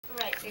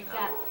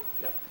Exactly.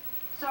 Yeah.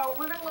 So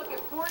we're going to look at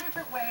 4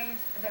 different ways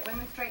that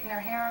women straighten their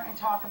hair and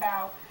talk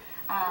about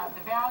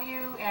the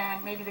value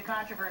and maybe the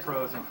controversy.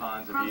 Pros and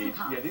cons of each.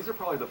 Yeah, these are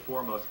probably the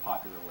 4 most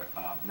popular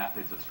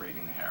methods of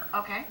straightening the hair.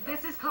 Okay.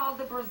 This is called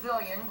the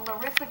Brazilian.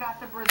 Larissa got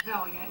the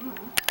Brazilian.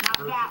 Not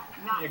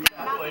exactly.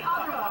 not the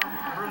other one.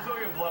 The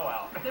Brazilian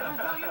blowout. The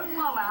Brazilian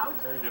blowout.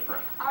 Very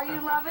different. Are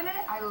you loving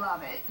it? I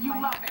love it. You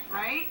love it,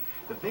 right?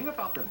 The thing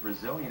about the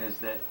Brazilian is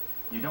that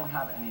you don't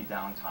have any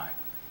downtime.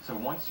 So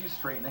once you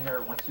straighten the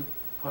hair, once you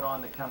put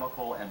on the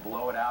chemical and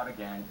blow it out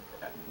again,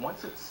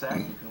 once it's set,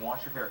 you can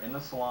wash your hair in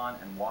the salon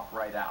and walk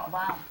right out.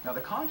 Wow. Now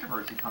the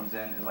controversy comes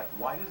in is like,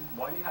 why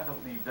do you have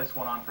to leave this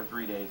one on for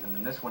 3 days and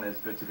then this one is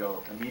good to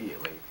go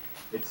immediately?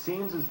 It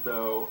seems as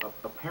though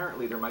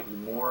apparently there might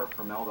be more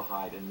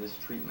formaldehyde in this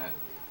treatment,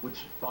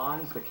 which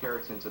bonds the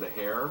keratin to the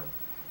hair.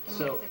 It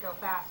makes it go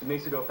faster. It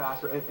makes it go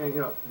faster, and you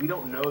know, we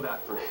don't know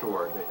that for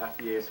sure. The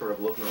FDA is sort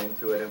of looking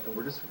into it, and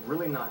we're just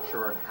really not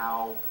sure on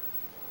how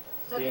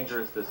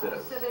dangerous this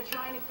is. So they're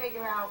trying to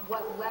figure out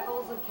what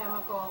levels of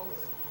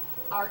chemicals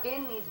are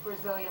in these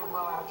Brazilian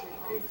blowout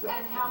treatments,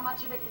 and how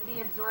much of it can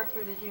be absorbed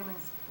through the human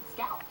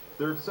scalp.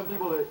 There are some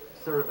people that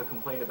sort of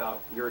complain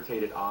about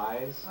irritated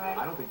eyes. Right.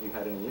 I don't think you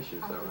had any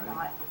issues though,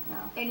 right? No.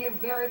 And you're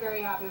very,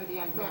 very happy with the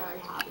end product. Very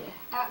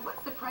happy.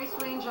 What's the price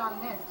range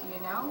on this? Do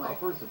you know? Like,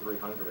 upwards of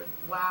 $300.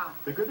 Wow.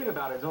 The good thing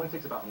about it is it only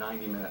takes about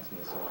 90 minutes in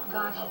the salon.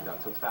 Gotcha.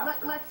 So it's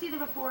faster. Let's see the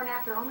before and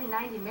after. Only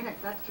 90 minutes.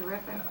 That's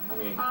terrific. Yeah, I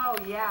mean. Oh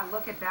yeah,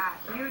 look at that.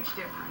 Huge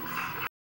difference.